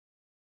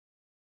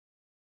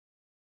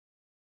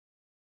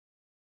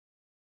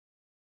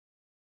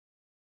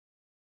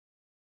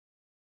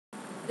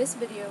this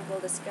video,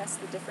 we'll discuss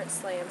the different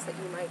slams that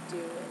you might do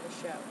in the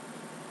show.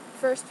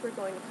 First, we're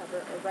going to cover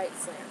a right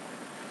slam.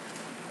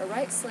 A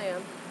right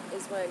slam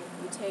is when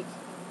you take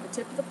the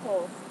tip of the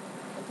pole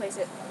and place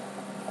it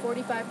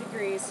 45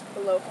 degrees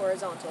below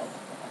horizontal,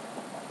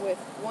 with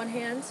one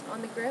hand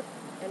on the grip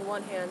and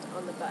one hand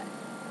on the butt.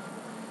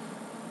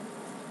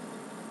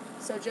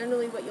 So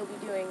generally what you'll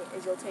be doing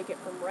is you'll take it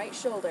from right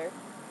shoulder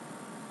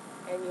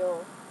and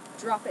you'll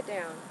drop it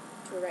down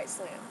to a right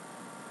slam.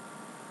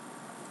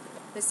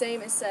 The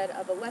same is said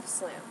of a left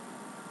slam.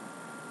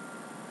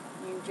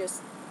 You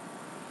just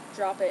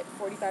drop it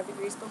 45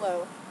 degrees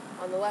below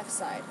on the left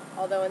side,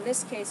 although in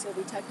this case you'll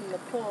be tucking the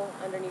pole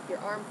underneath your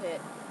armpit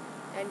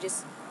and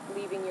just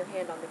leaving your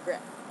hand on the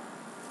grip.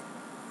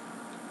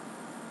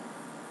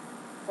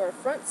 For a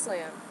front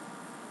slam,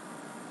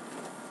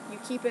 you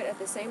keep it at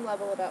the same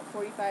level, about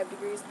 45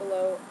 degrees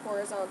below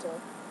horizontal,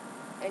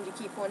 and you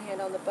keep one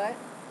hand on the butt,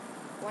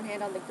 one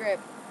hand on the grip,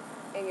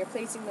 and you're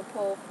placing the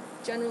pole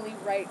generally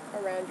right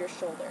around your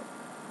shoulder.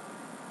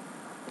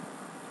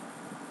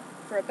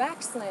 For a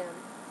back slam,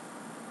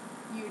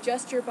 you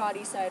adjust your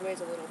body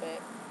sideways a little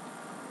bit,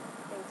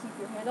 and keep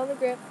your hand on the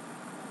grip,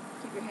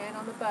 keep your hand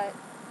on the butt,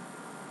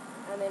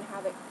 and then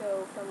have it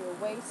go from your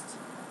waist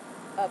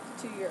up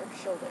to your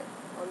shoulder,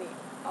 on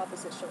the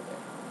opposite shoulder.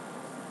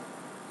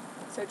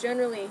 So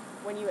generally,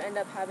 when you end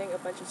up having a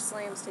bunch of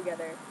slams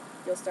together,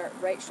 you'll start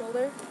right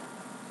shoulder,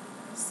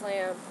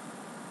 slam,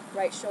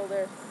 right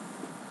shoulder,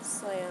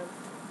 slam,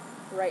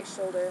 right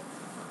shoulder,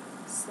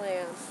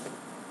 slam,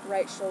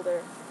 right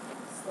shoulder,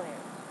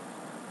 slam.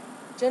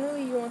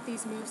 Generally, you want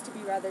these moves to be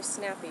rather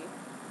snappy,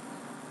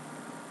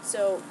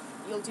 so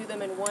you'll do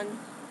them in one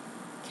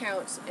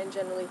count and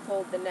generally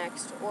hold the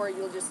next, or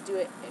you'll just do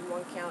it in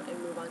one count and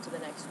move on to the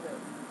next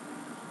move.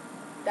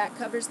 That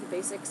covers the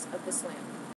basics of the slam.